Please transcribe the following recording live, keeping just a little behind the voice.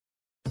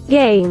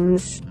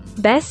Games.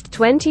 Best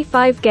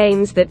 25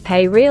 games that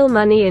pay real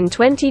money in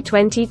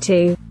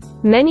 2022.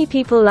 Many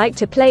people like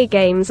to play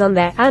games on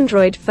their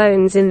Android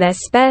phones in their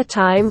spare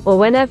time or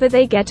whenever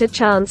they get a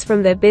chance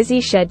from their busy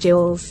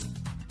schedules.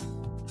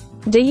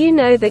 Do you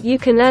know that you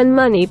can earn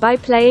money by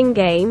playing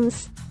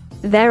games?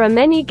 There are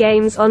many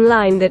games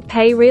online that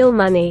pay real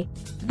money.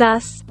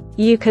 Thus,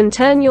 you can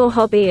turn your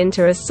hobby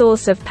into a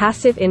source of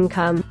passive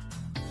income.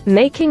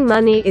 Making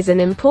money is an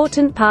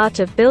important part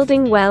of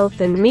building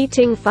wealth and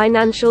meeting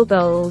financial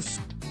goals.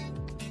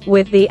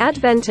 With the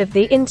advent of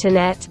the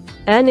internet,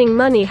 earning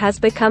money has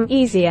become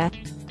easier.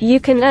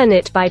 You can earn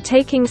it by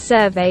taking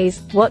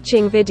surveys,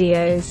 watching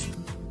videos,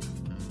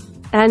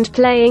 and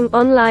playing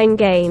online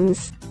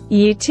games.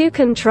 You too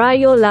can try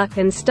your luck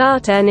and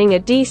start earning a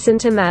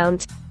decent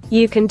amount.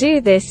 You can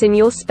do this in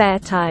your spare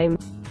time.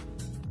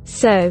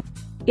 So,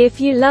 if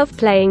you love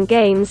playing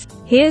games,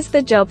 here's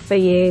the job for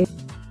you.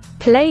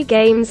 Play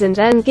games and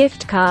earn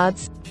gift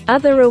cards,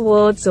 other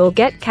rewards, or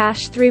get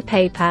cash through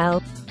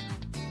PayPal.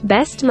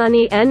 Best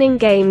money earning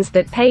games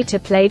that pay to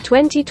play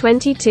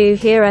 2022.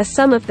 Here are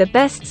some of the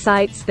best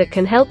sites that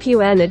can help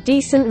you earn a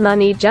decent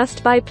money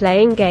just by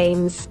playing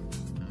games.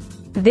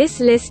 This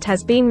list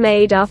has been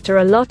made after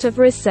a lot of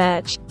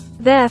research.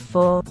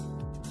 Therefore,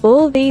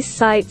 all these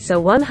sites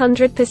are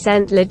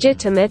 100%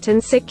 legitimate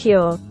and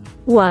secure.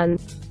 1.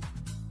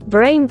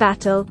 Brain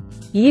Battle.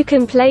 You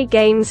can play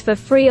games for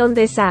free on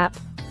this app.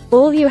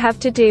 All you have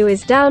to do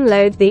is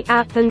download the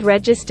app and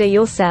register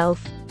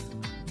yourself.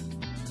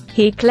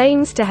 He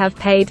claims to have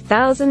paid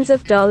thousands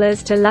of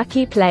dollars to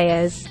lucky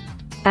players.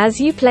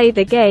 As you play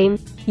the game,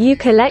 you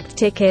collect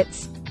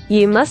tickets.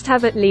 You must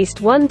have at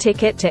least one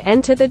ticket to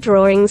enter the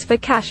drawings for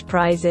cash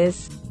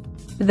prizes.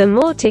 The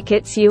more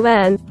tickets you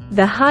earn,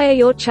 the higher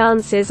your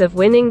chances of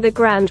winning the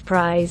grand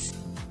prize.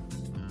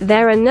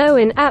 There are no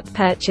in-app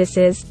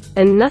purchases,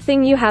 and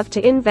nothing you have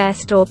to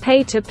invest or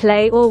pay to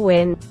play or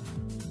win.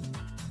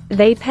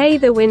 They pay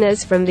the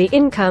winners from the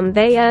income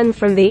they earn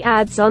from the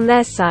ads on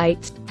their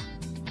site.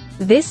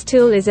 This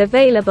tool is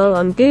available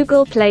on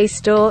Google Play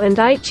Store and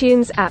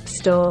iTunes App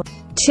Store.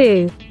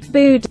 2.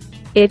 Bood.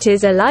 It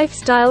is a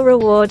lifestyle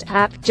reward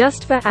app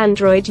just for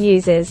Android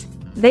users.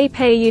 They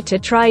pay you to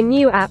try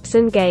new apps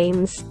and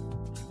games.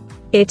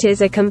 It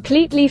is a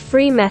completely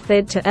free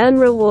method to earn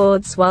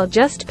rewards while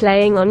just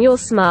playing on your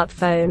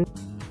smartphone.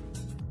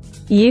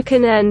 You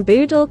can earn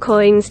Boodle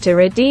coins to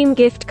redeem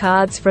gift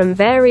cards from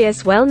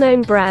various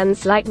well-known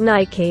brands like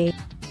Nike.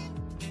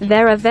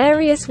 There are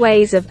various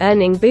ways of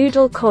earning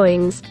Boodle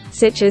coins,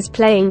 such as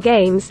playing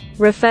games,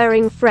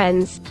 referring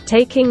friends,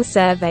 taking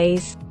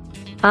surveys,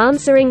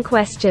 answering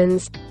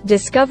questions,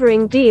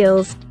 discovering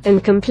deals,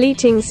 and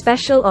completing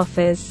special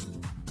offers.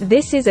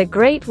 This is a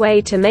great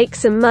way to make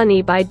some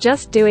money by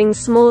just doing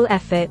small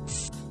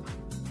efforts.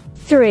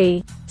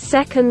 3.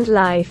 Second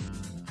Life.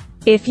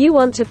 If you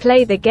want to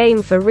play the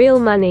game for real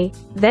money,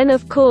 then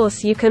of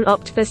course you can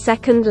opt for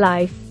Second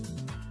Life.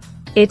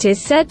 It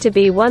is said to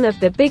be one of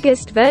the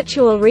biggest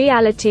virtual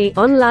reality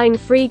online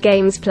free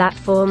games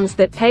platforms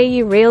that pay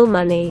you real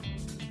money.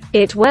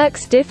 It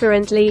works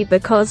differently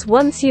because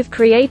once you've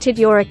created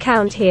your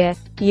account here,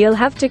 you'll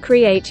have to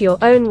create your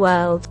own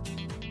world.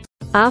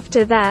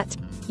 After that,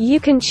 you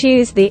can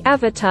choose the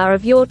avatar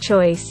of your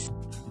choice.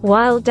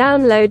 While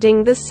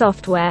downloading the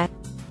software,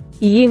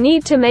 you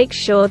need to make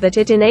sure that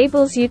it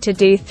enables you to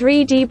do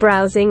 3D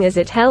browsing, as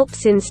it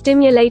helps in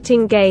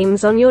stimulating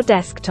games on your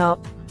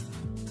desktop.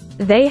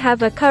 They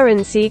have a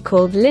currency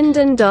called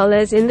Linden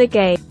dollars in the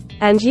game,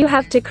 and you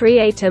have to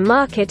create a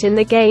market in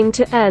the game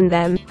to earn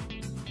them.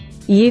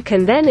 You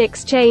can then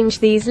exchange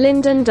these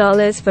Linden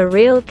dollars for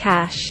real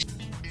cash.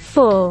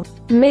 4.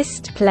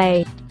 Mist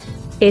Play.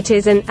 It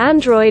is an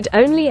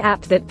Android-only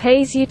app that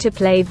pays you to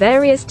play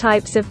various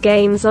types of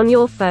games on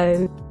your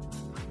phone.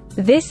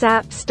 This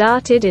app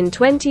started in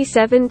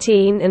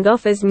 2017 and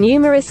offers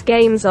numerous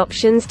games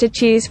options to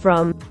choose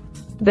from.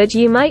 But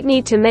you might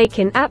need to make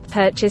in-app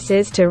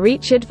purchases to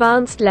reach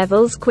advanced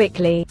levels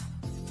quickly.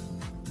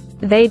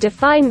 They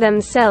define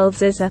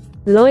themselves as a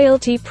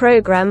loyalty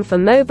program for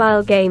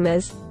mobile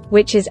gamers,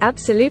 which is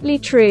absolutely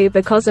true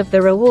because of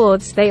the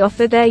rewards they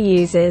offer their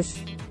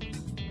users.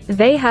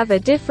 They have a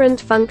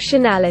different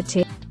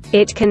functionality.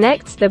 It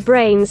connects the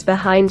brains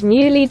behind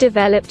newly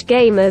developed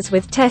gamers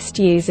with test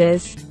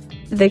users.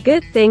 The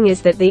good thing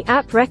is that the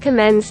app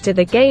recommends to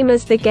the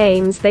gamers the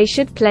games they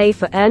should play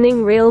for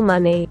earning real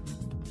money.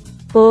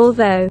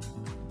 Although,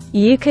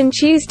 you can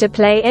choose to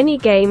play any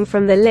game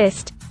from the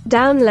list,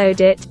 download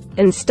it,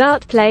 and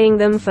start playing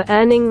them for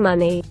earning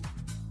money.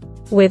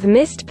 With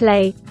Mist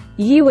Play,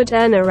 you would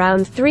earn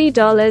around $3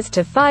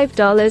 to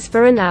 $5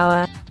 for an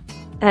hour.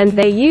 And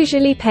they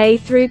usually pay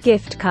through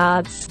gift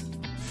cards.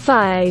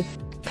 5.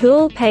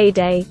 Pool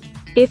Payday.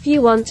 If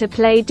you want to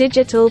play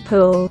digital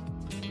pool,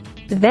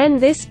 then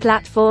this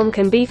platform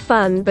can be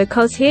fun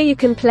because here you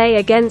can play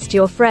against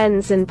your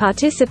friends and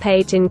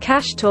participate in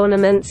cash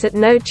tournaments at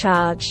no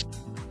charge.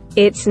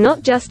 It's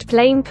not just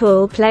plain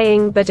pool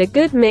playing but a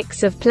good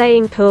mix of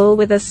playing pool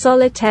with a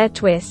solitaire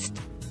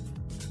twist.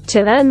 To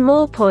earn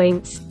more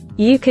points,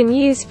 You can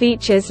use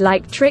features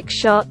like trick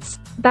shots,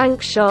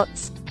 bank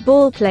shots,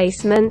 ball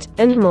placement,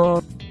 and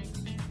more.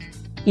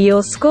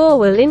 Your score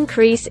will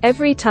increase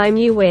every time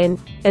you win,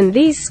 and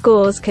these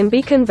scores can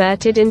be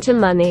converted into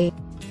money.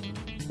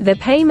 The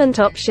payment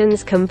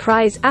options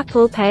comprise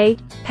Apple Pay,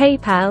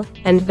 PayPal,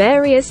 and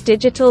various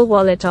digital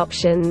wallet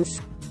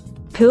options.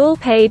 Pool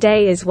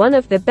Payday is one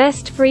of the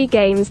best free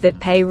games that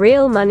pay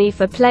real money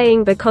for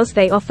playing because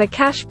they offer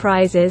cash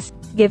prizes,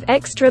 give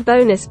extra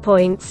bonus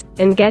points,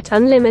 and get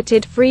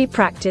unlimited free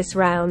practice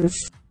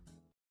rounds.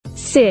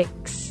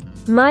 6.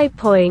 My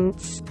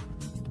Points.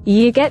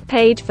 You get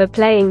paid for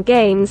playing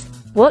games,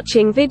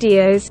 watching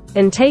videos,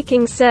 and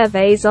taking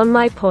surveys on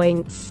My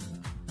Points.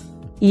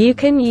 You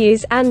can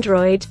use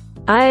Android,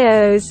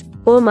 iOS,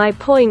 or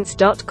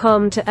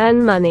mypoints.com to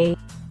earn money.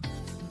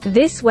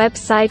 This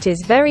website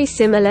is very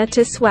similar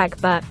to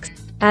Swagbucks,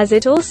 as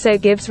it also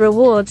gives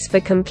rewards for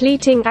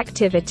completing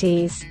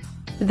activities.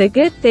 The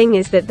good thing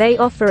is that they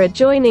offer a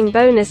joining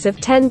bonus of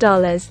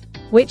 $10,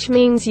 which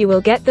means you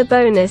will get the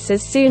bonus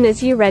as soon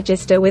as you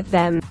register with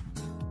them.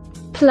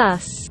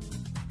 Plus,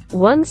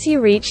 once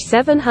you reach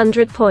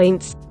 700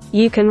 points,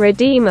 you can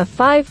redeem a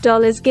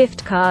 $5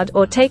 gift card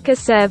or take a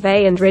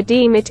survey and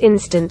redeem it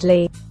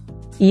instantly.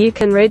 You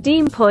can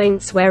redeem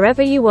points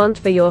wherever you want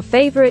for your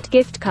favorite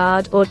gift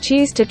card or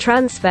choose to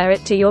transfer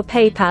it to your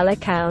PayPal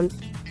account.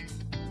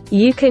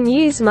 You can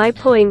use My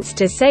Points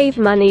to save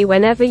money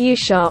whenever you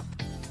shop.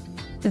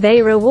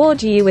 They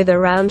reward you with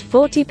around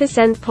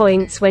 40%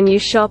 points when you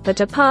shop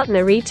at a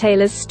partner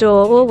retailer's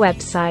store or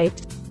website.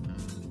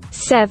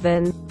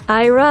 7.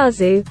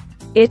 iRazoo.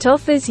 It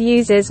offers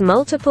users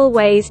multiple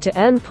ways to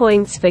earn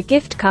points for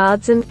gift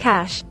cards and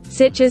cash,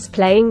 such as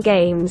playing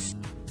games,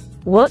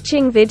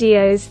 watching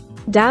videos,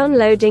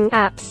 downloading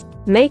apps,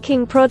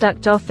 making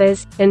product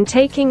offers, and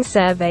taking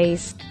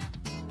surveys.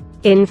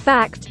 In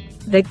fact,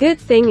 the good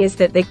thing is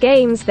that the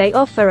games they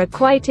offer are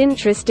quite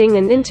interesting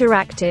and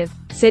interactive,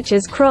 such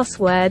as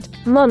crossword,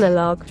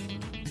 monologue,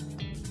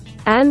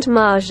 and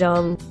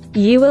mahjong.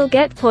 You will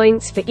get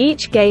points for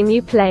each game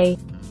you play.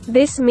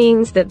 This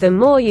means that the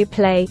more you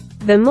play,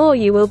 the more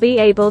you will be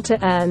able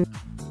to earn.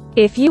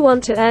 If you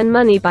want to earn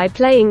money by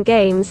playing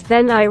games,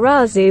 then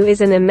iRazoo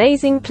is an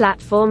amazing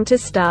platform to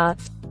start.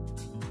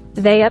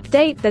 They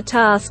update the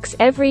tasks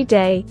every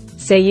day,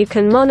 so you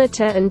can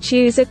monitor and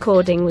choose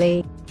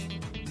accordingly.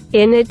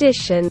 In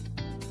addition,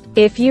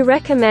 if you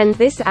recommend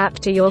this app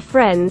to your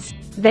friends,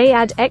 they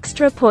add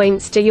extra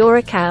points to your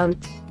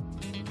account.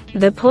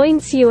 The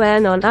points you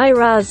earn on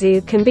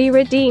iRazoo can be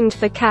redeemed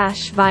for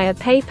cash via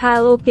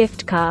PayPal or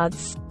gift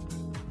cards.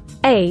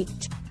 8.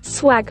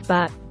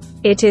 Swagbucks.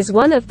 It is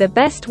one of the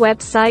best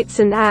websites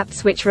and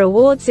apps which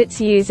rewards its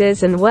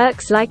users and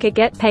works like a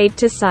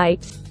get-paid-to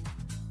site.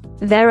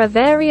 There are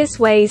various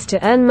ways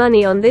to earn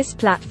money on this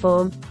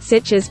platform,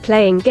 such as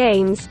playing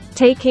games,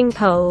 taking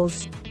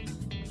polls,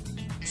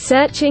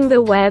 searching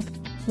the web,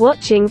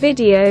 watching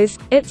videos,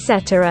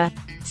 etc.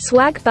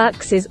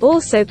 Swagbucks is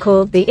also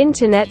called the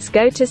internet's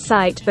go-to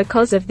site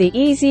because of the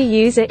easy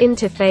user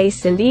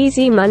interface and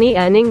easy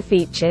money-earning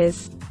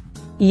features.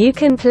 You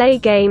can play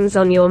games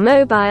on your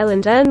mobile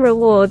and earn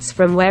rewards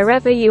from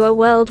wherever you are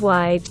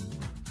worldwide.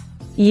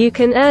 You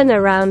can earn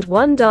around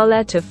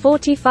 $1 to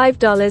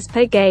 $45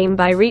 per game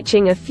by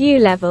reaching a few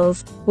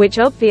levels, which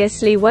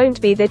obviously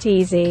won't be that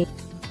easy.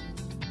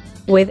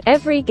 With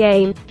every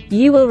game,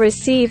 you will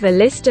receive a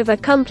list of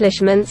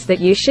accomplishments that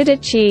you should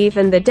achieve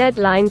and the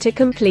deadline to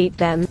complete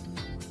them.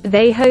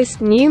 They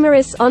host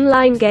numerous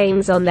online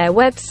games on their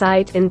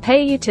website and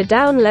pay you to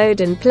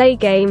download and play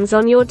games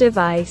on your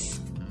device.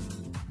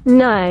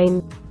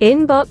 9.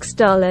 Inbox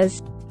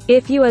Dollars.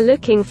 If you are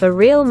looking for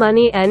real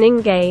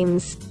money-earning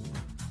games,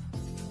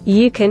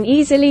 you can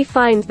easily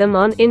find them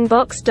on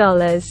Inbox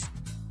Dollars.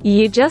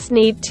 You just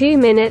need 2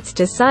 minutes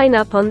to sign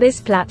up on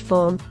this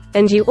platform,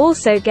 and you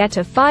also get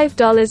a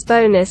 $5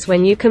 bonus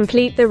when you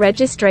complete the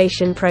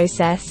registration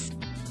process.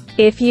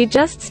 If you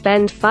just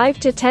spend 5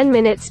 to 10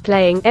 minutes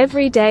playing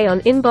every day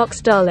on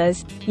Inbox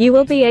Dollars, you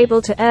will be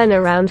able to earn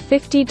around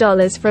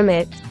 $50 from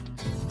it.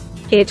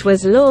 It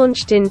was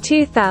launched in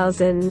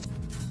 2000,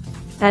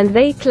 and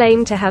they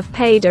claim to have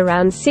paid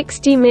around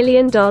 $60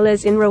 million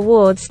in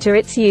rewards to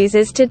its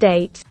users to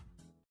date.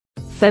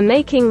 For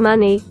making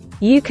money,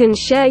 you can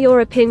share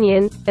your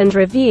opinion, and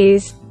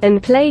reviews,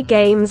 and play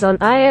games on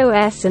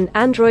iOS and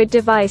Android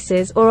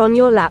devices or on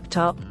your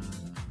laptop.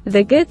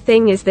 The good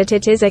thing is that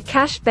it is a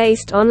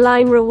cash-based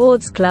online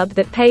rewards club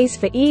that pays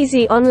for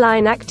easy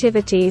online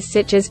activities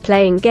such as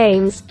playing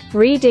games,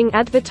 reading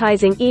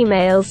advertising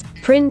emails,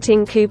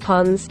 printing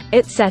coupons,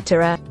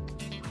 etc.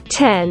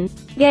 10.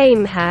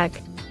 GameHack.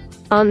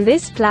 On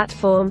this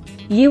platform,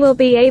 you will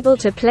be able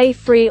to play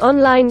free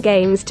online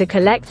games to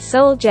collect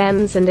soul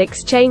gems and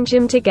exchange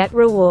them to get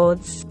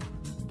rewards.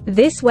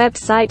 This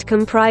website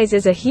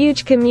comprises a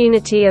huge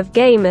community of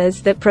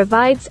gamers that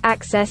provides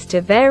access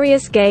to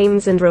various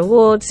games and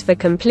rewards for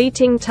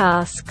completing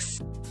tasks.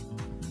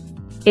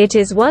 It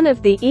is one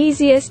of the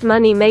easiest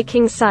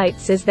money-making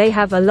sites as they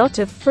have a lot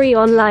of free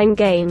online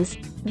games,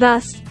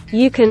 thus,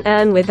 you can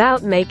earn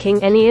without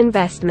making any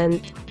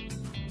investment.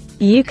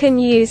 You can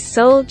use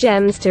Soul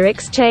Gems to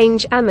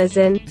exchange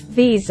Amazon,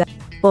 Visa,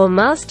 or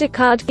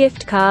MasterCard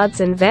gift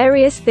cards and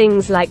various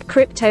things like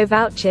crypto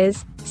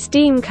vouchers,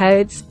 Steam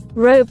codes,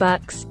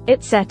 Robux,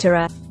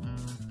 etc.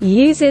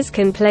 Users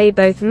can play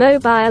both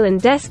mobile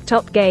and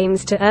desktop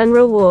games to earn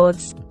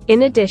rewards.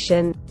 In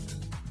addition,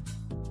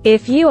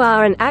 if you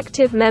are an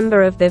active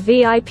member of the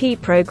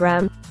VIP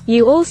program,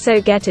 you also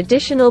get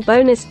additional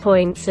bonus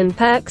points and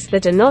perks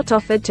that are not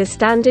offered to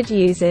standard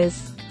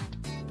users.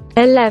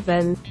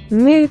 11.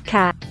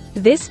 Moocat.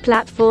 This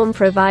platform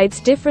provides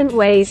different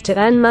ways to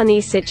earn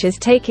money, such as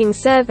taking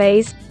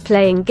surveys,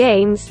 playing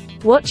games,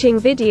 watching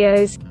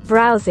videos,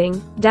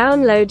 browsing,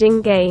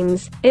 downloading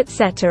games,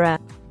 etc.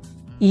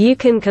 You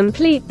can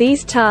complete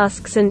these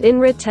tasks and in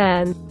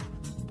return,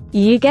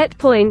 you get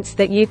points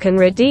that you can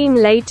redeem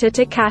later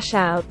to cash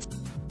out.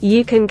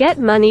 You can get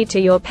money to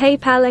your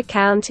PayPal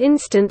account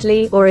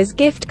instantly or as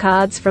gift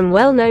cards from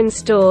well-known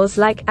stores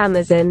like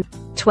Amazon.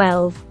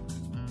 12.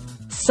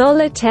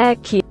 Solitaire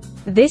Cube.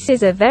 This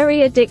is a very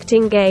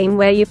addicting game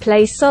where you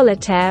play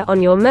solitaire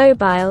on your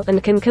mobile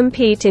and can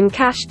compete in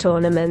cash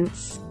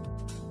tournaments.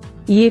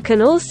 You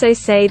can also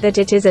say that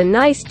it is a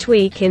nice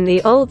tweak in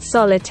the old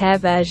solitaire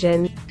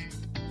version.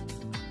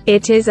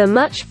 It is a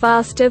much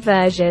faster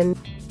version.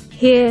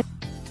 Here,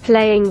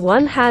 playing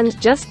one hand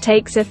just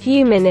takes a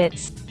few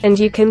minutes, and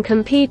you can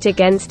compete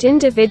against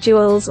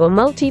individuals or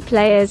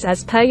multiplayers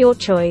as per your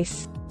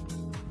choice.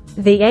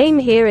 The aim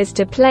here is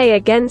to play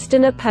against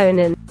an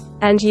opponent,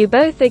 and you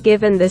both are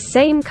given the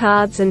same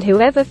cards, and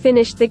whoever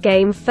finished the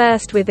game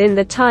first within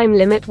the time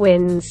limit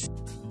wins.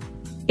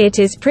 It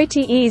is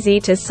pretty easy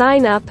to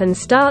sign up and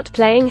start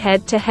playing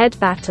head-to-head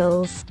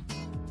battles.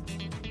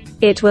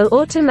 It will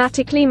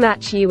automatically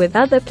match you with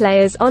other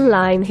players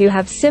online who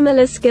have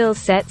similar skill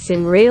sets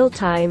in real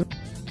time.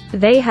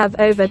 They have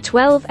over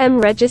 12 million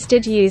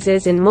registered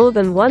users in more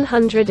than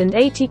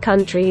 180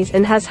 countries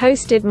and has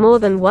hosted more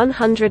than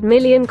 100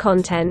 million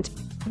content.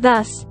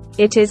 Thus,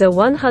 it is a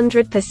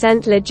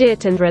 100%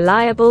 legit and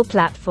reliable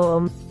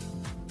platform.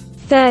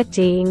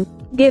 13.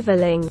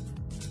 Giverling.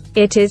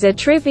 It is a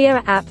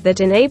trivia app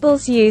that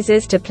enables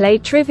users to play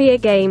trivia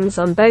games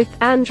on both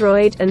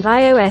Android and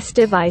iOS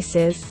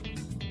devices.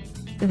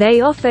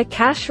 They offer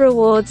cash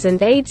rewards and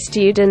aid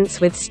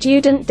students with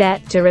student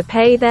debt to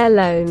repay their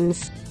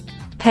loans.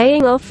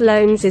 Paying off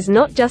loans is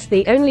not just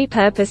the only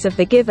purpose of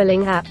the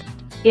Giverling app.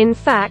 In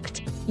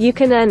fact, you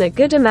can earn a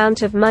good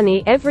amount of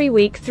money every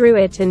week through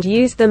it and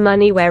use the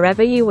money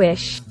wherever you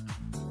wish.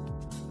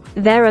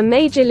 There are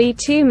majorly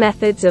two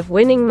methods of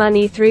winning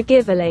money through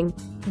Giverling.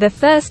 The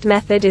first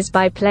method is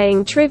by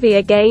playing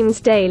trivia games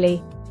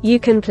daily. You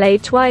can play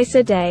twice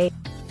a day.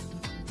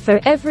 For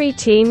every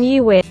team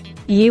you win,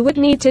 you would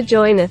need to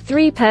join a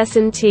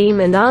 3-person team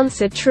and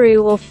answer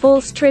true or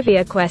false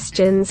trivia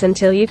questions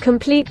until you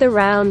complete the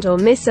round or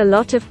miss a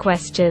lot of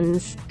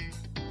questions.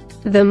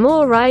 The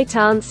more right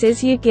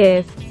answers you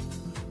give,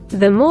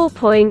 the more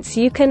points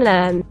you can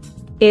earn.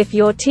 If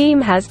your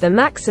team has the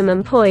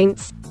maximum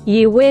points,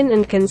 you win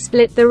and can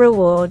split the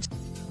reward.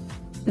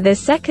 The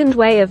second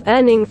way of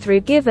earning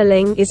through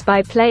Giverling is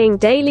by playing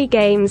daily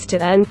games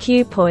to earn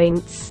Q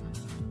points.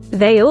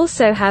 They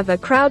also have a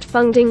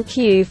crowdfunding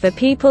queue for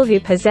people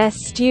who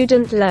possess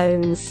student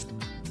loans.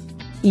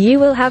 You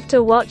will have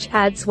to watch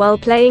ads while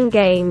playing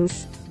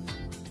games.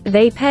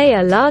 They pay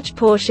a large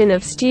portion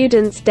of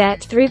students'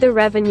 debt through the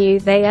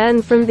revenue they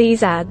earn from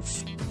these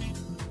ads.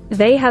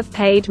 They have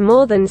paid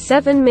more than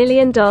 $7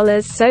 million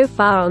so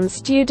far on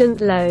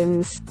student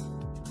loans.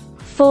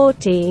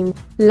 14.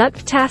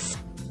 Lucktastic.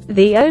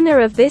 The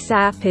owner of this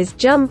app is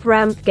Jump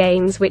Ramp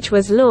Games, which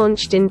was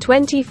launched in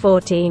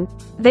 2014.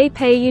 They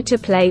pay you to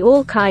play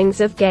all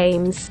kinds of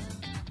games.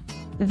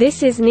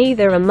 This is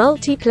neither a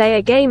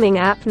multiplayer gaming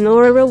app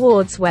nor a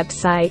rewards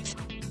website.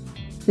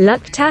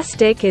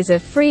 Lucktastic is a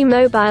free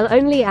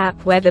mobile-only app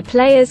where the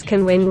players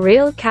can win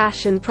real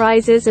cash and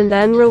prizes and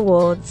earn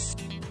rewards.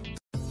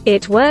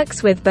 It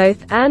works with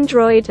both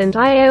Android and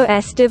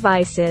iOS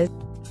devices.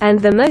 And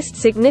the most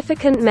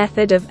significant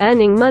method of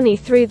earning money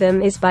through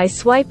them is by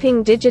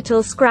swiping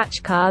digital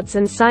scratch cards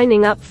and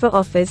signing up for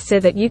offers so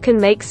that you can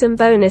make some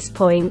bonus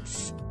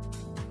points.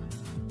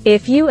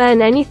 If you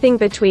earn anything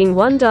between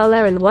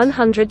 $1 and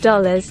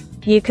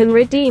 $100, you can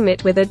redeem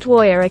it with a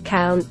Dwoyer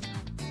account.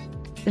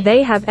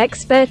 They have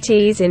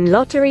expertise in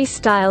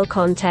lottery-style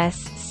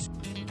contests.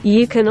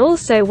 You can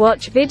also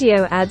watch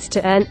video ads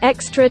to earn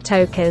extra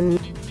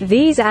tokens.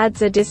 These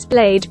ads are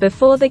displayed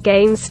before the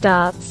game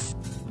starts.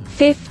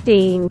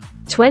 15.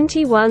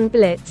 21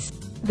 Blitz.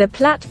 The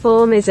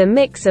platform is a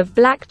mix of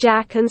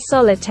blackjack and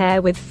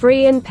solitaire with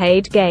free and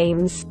paid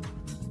games.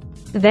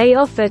 They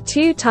offer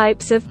two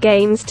types of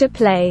games to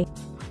play,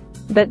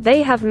 but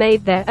they have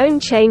made their own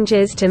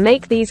changes to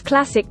make these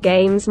classic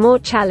games more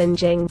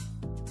challenging.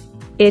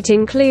 It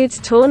includes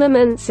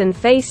tournaments and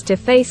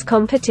face-to-face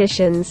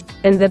competitions,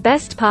 and the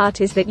best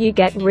part is that you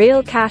get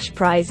real cash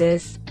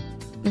prizes.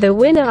 The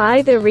winner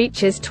either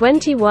reaches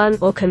 21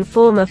 or can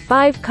form a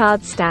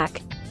 5-card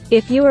stack.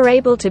 If you are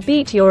able to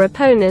beat your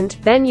opponent,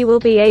 then you will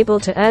be able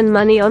to earn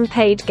money on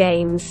paid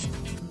games.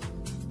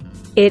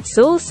 It's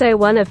also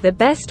one of the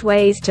best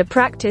ways to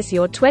practice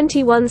your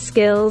 21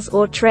 skills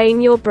or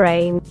train your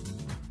brain.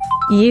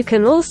 You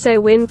can also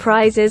win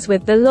prizes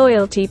with the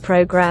loyalty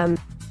program.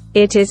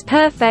 It is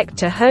perfect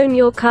to hone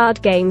your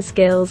card game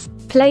skills,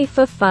 play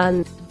for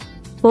fun,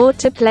 or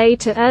to play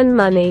to earn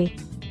money.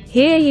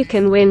 Here you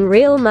can win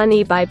real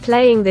money by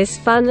playing this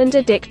fun and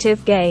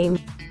addictive game.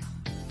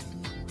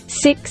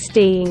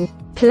 16.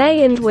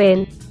 Play and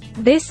Win.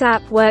 This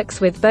app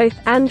works with both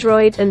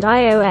Android and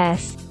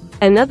iOS.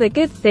 Another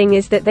good thing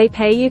is that they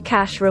pay you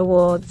cash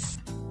rewards.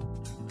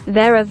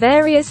 There are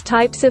various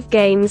types of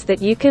games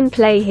that you can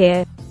play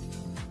here.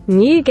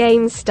 New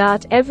games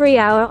start every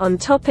hour on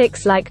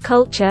topics like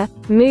culture,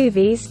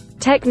 movies,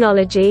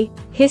 technology,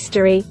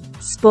 history,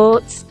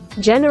 sports,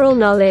 general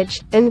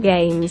knowledge, and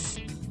games.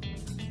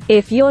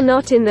 If you're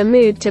not in the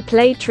mood to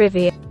play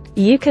trivia,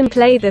 you can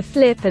play the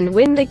Flip and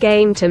Win the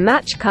game to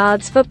match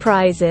cards for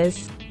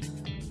prizes.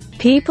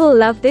 People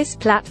love this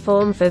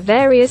platform for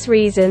various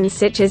reasons,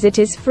 such as it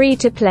is free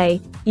to play,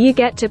 you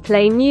get to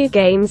play new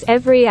games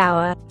every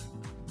hour,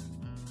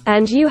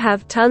 and you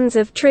have tons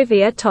of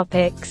trivia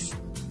topics.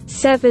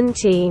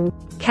 17.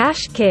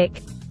 Cash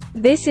Kick.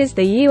 This is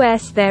the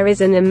US. There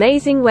is an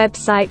amazing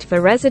website for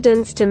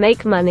residents to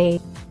make money.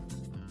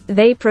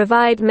 They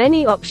provide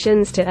many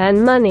options to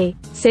earn money,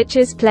 such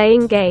as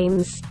playing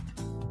games,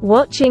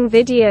 watching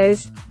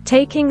videos,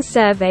 taking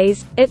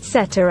surveys,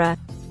 etc.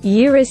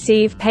 You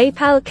receive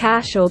PayPal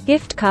cash or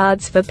gift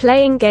cards for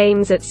playing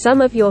games at some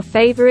of your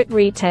favorite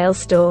retail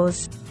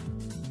stores.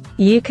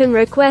 You can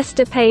request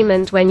a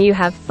payment when you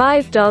have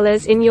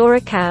 $5 in your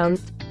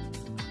account.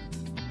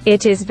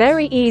 It is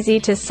very easy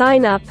to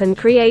sign up and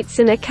creates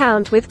an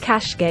account with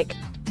CashKick.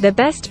 The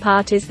best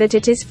part is that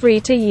it is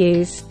free to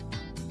use.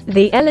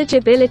 The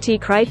eligibility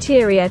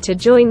criteria to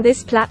join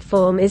this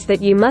platform is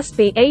that you must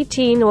be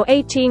 18 or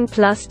 18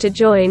 plus to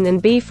join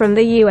and be from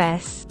the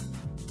US.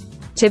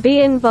 To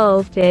be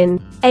involved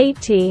in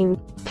 18.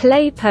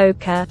 Play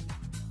Poker.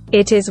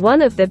 It is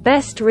one of the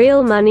best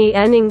real money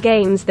earning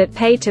games that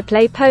pay to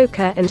play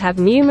poker and have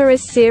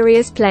numerous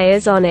serious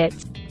players on it.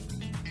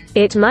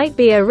 It might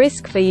be a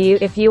risk for you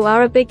if you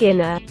are a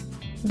beginner,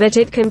 but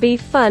it can be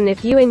fun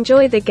if you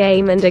enjoy the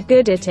game and are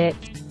good at it.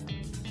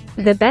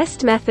 The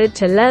best method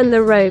to learn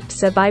the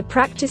ropes are by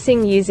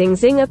practicing using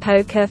Zynga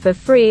Poker for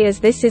free,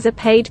 as this is a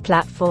paid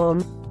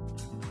platform.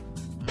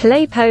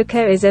 Play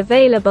Poker is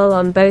available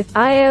on both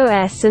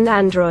iOS and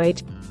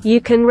Android. You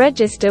can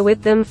register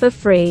with them for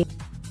free.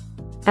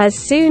 As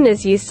soon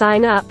as you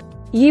sign up,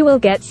 you will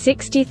get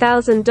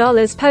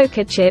 $60,000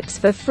 poker chips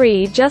for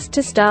free just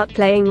to start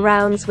playing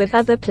rounds with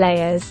other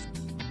players.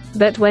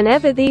 But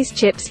whenever these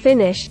chips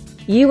finish,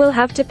 you will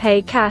have to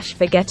pay cash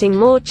for getting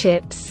more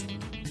chips.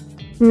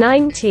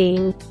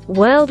 19.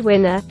 World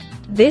Winner.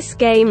 This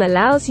game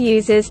allows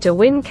users to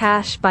win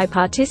cash by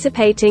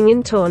participating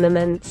in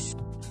tournaments.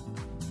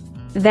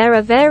 There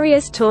are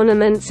various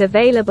tournaments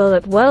available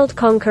at World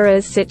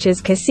Conquerors, such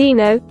as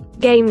Casino,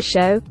 Game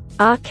Show,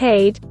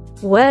 Arcade,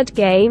 Word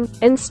Game,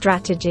 and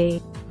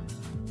Strategy.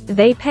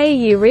 They pay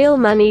you real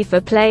money for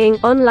playing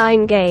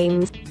online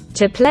games.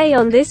 To play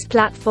on this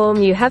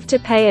platform you have to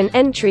pay an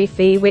entry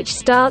fee which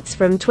starts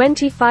from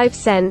 25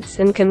 cents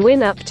and can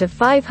win up to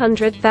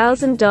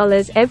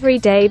 $500,000 every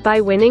day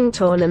by winning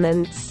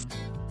tournaments.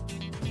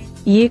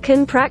 You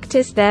can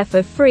practice there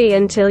for free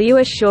until you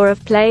are sure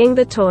of playing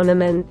the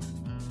tournament.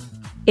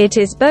 It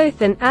is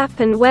both an app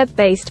and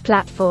web-based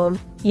platform.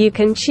 You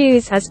can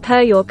choose as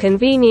per your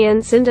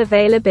convenience and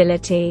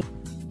availability.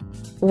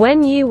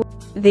 When you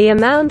win, the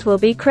amount will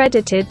be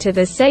credited to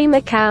the same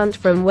account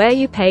from where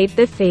you paid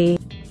the fee.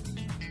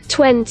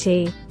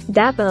 20.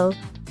 Dabble.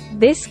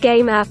 This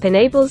game app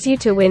enables you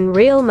to win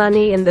real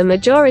money, and the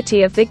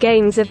majority of the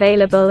games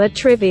available are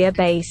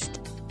trivia-based.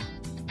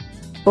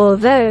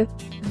 Although,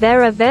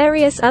 there are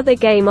various other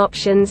game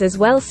options as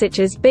well, such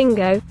as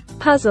bingo,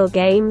 puzzle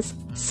games,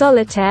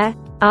 solitaire,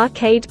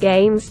 arcade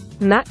games,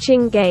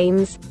 matching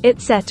games,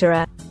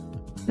 etc.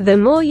 The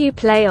more you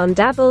play on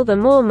Dabble, the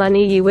more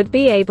money you would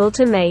be able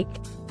to make.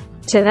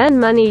 To earn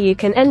money you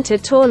can enter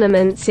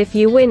tournaments. If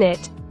you win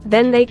it,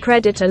 then they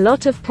credit a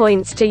lot of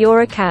points to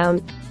your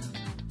account.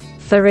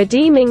 For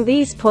redeeming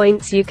these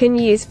points you can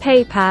use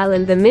PayPal,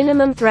 and the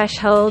minimum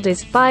threshold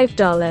is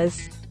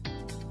 $5.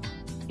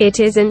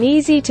 It is an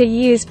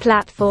easy-to-use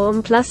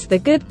platform, plus the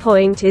good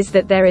point is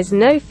that there is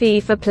no fee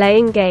for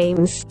playing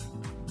games.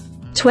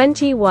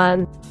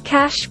 21.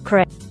 Cash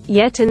Credit.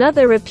 Yet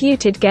another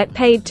reputed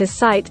get-paid-to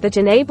site that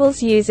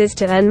enables users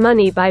to earn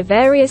money by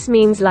various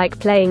means like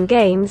playing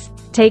games,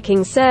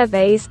 taking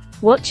surveys,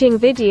 watching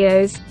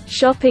videos,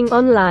 shopping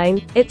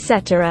online,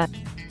 etc.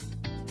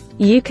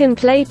 You can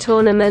play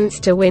tournaments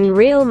to win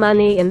real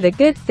money, and the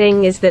good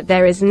thing is that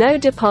there is no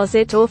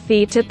deposit or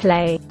fee to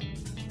play.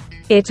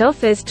 It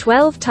offers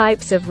 12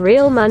 types of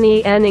real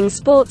money earning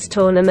sports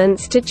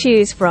tournaments to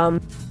choose from.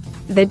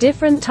 The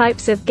different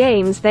types of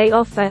games they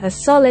offer are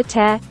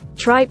Solitaire,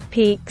 Tripe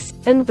Peaks,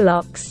 and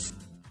Blocks.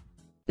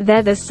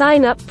 There the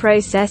sign-up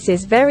process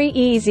is very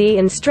easy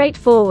and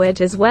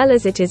straightforward, as well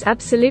as it is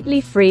absolutely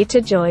free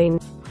to join.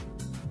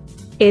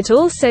 It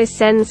also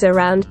sends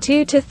around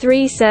 2 to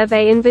 3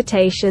 survey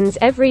invitations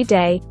every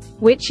day,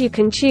 which you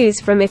can choose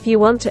from if you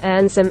want to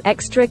earn some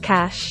extra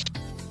cash.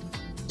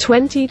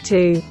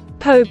 22.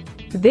 Pope.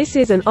 This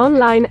is an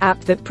online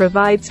app that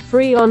provides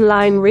free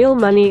online real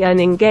money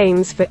earning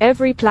games for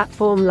every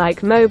platform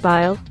like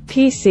mobile,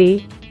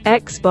 PC,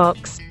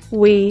 Xbox,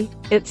 Wii,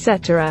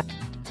 etc.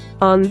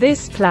 On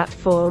this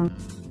platform,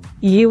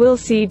 you will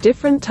see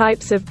different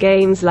types of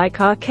games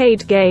like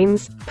arcade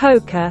games,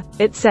 poker,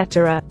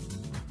 etc.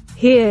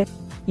 Here,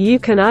 you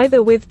can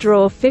either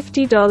withdraw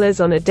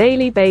 $50 on a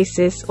daily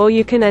basis or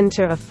you can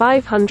enter a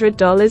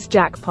 $500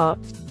 jackpot.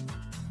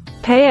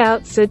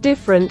 Payouts are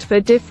different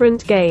for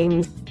different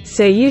games,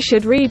 so you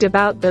should read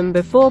about them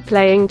before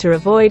playing to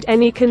avoid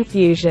any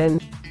confusion.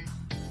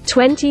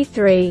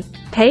 23.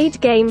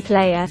 Paid Game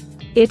Player.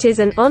 It is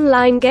an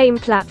online game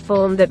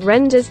platform that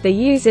renders the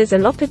users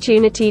an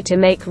opportunity to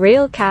make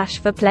real cash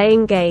for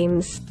playing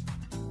games.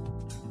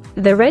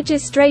 The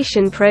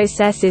registration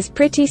process is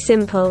pretty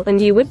simple and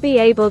you would be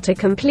able to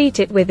complete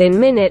it within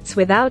minutes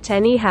without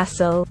any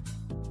hassle.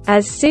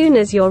 As soon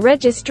as your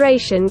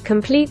registration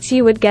completes,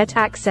 you would get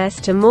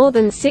access to more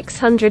than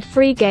 600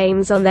 free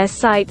games on their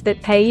site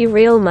that pay you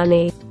real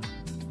money.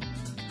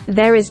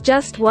 There is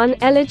just one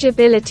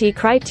eligibility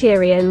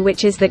criterion,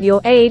 which is that your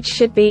age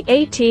should be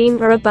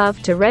 18 or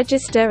above to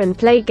register and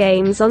play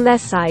games on their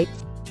site.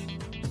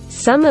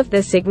 Some of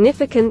the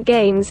significant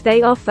games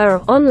they offer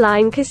are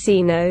online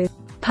casinos,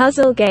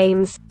 puzzle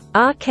games,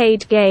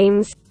 arcade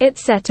games,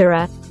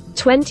 etc.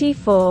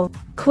 24.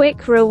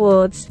 Quick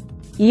Rewards.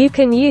 You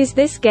can use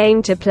this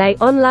game to play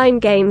online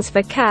games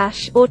for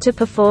cash, or to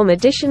perform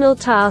additional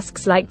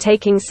tasks like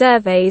taking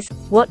surveys,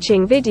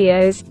 watching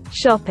videos,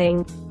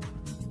 shopping,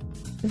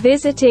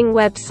 visiting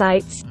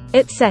websites,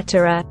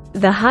 etc.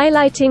 The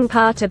highlighting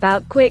part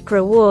about Quick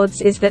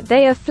Rewards is that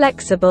they are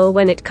flexible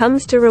when it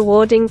comes to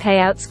rewarding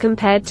payouts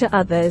compared to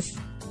others.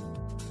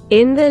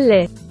 In the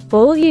list,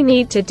 all you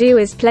need to do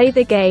is play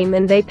the game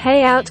and they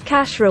pay out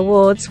cash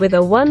rewards with a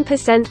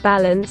 1%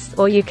 balance,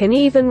 or you can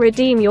even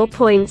redeem your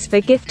points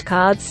for gift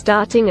cards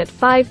starting at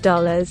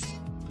 $5.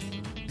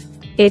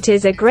 It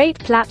is a great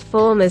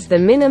platform as the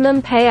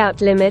minimum payout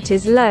limit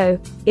is low,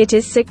 it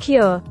is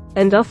secure,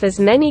 and offers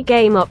many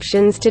game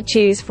options to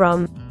choose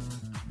from.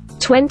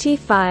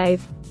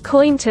 25.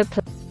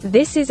 Coin2Play.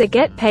 This is a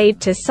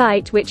get-paid-to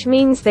site, which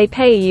means they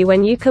pay you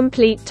when you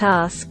complete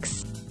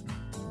tasks.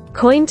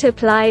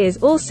 Coin2Play is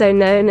also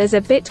known as a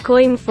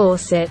Bitcoin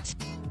faucet.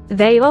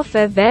 They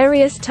offer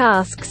various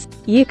tasks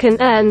you can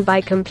earn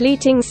by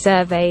completing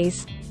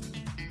surveys,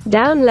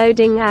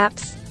 downloading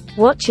apps,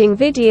 watching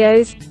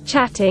videos,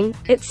 chatting,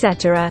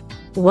 etc.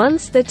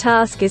 Once the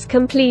task is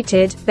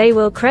completed, they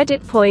will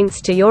credit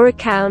points to your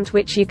account,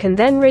 which you can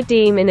then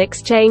redeem in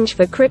exchange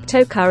for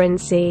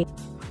cryptocurrency.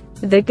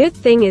 The good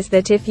thing is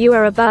that if you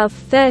are above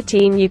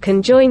 13, you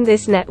can join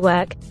this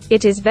network.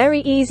 It is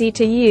very easy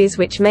to use,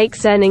 which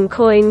makes earning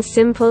coins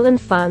simple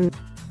and fun.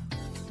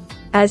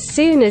 As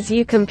soon as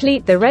you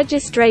complete the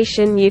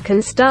registration, you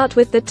can start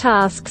with the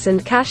tasks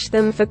and cash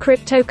them for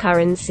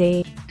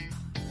cryptocurrency.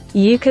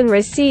 You can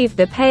receive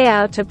the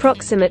payout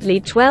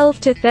approximately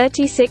 12 to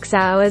 36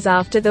 hours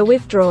after the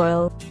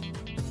withdrawal.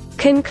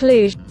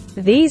 Conclusion.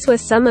 These were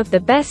some of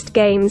the best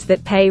games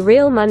that pay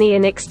real money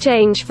in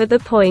exchange for the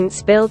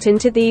points built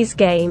into these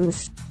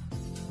games.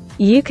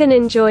 You can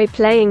enjoy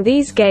playing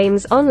these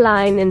games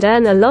online and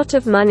earn a lot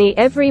of money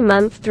every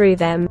month through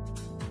them.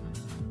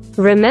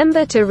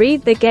 Remember to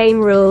read the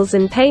game rules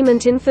and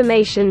payment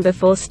information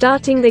before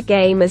starting the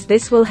game, as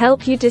this will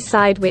help you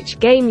decide which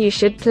game you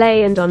should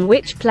play and on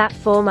which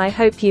platform. I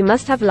hope you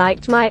must have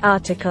liked my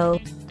article,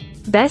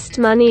 Best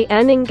Money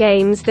Earning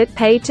Games That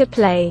Pay to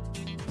Play.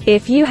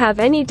 If you have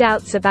any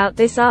doubts about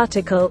this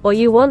article, or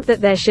you want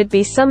that there should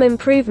be some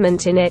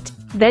improvement in it,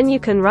 then you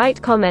can write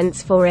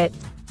comments for it.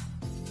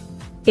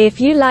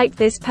 If you liked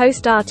this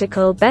post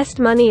article,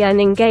 Best Money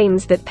Earning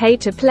Games That Pay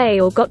to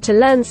Play, or got to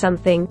learn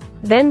something,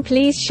 then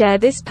please share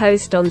this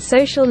post on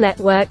social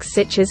networks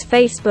such as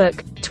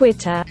Facebook,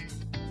 Twitter,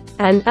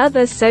 and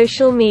other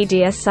social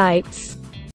media sites.